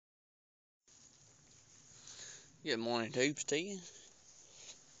Good morning, tubes to you.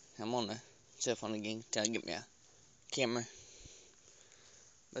 I'm on the cell phone again, trying to get me a camera.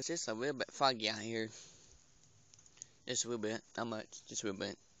 But it's just a little bit foggy out here. Just a little bit, not much, just a little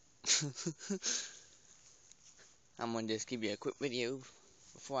bit. I'm gonna just give you a quick video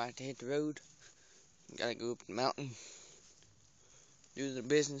before I have to hit the road. Gotta go up the mountain, do the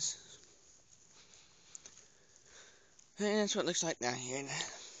business. And that's what it looks like down here in the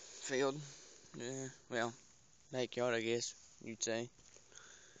field. Well, backyard, I guess you'd say.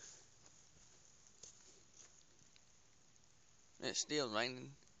 It's still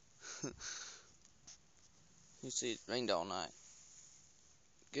raining. You see, it rained all night.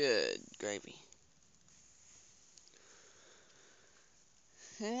 Good gravy.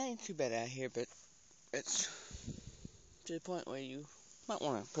 It ain't too bad out here, but it's to the point where you might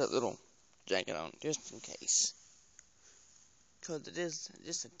want to put a little jacket on just in case. Because it is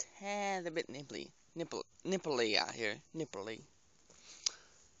just a tad bit nipply out here. Nipply.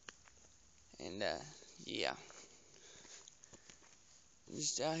 And, yeah.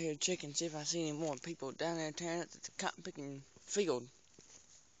 Just out here checking, see if I see any more people down there tearing up the cotton picking field.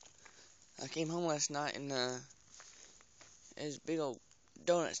 I came home last night and, there's big old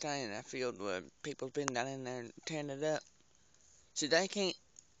donuts down in that field where people's been down in there tearing it up. So they can't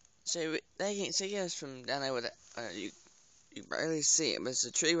see us from down there with it. You barely see it, but it's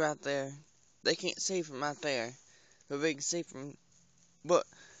a tree right there. They can't see from right there, but we can see from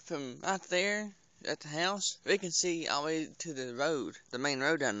right there at the house, we can see all the way to the road, the main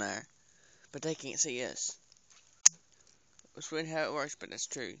road down there, but they can't see us. It's weird how it works, but it's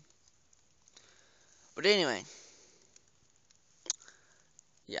true. But anyway,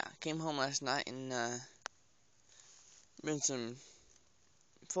 yeah, I came home last night and been some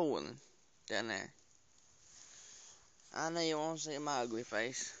fooling down there. I know you won't see my ugly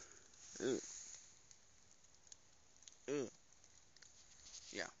face. Ooh. Ooh.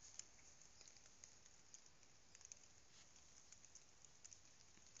 Yeah.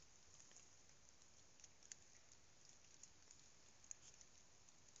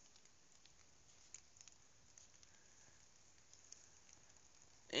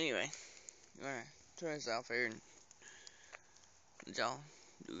 Anyway, I'm gonna turn this off here and y'all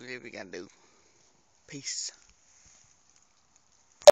do whatever you gotta do. Peace.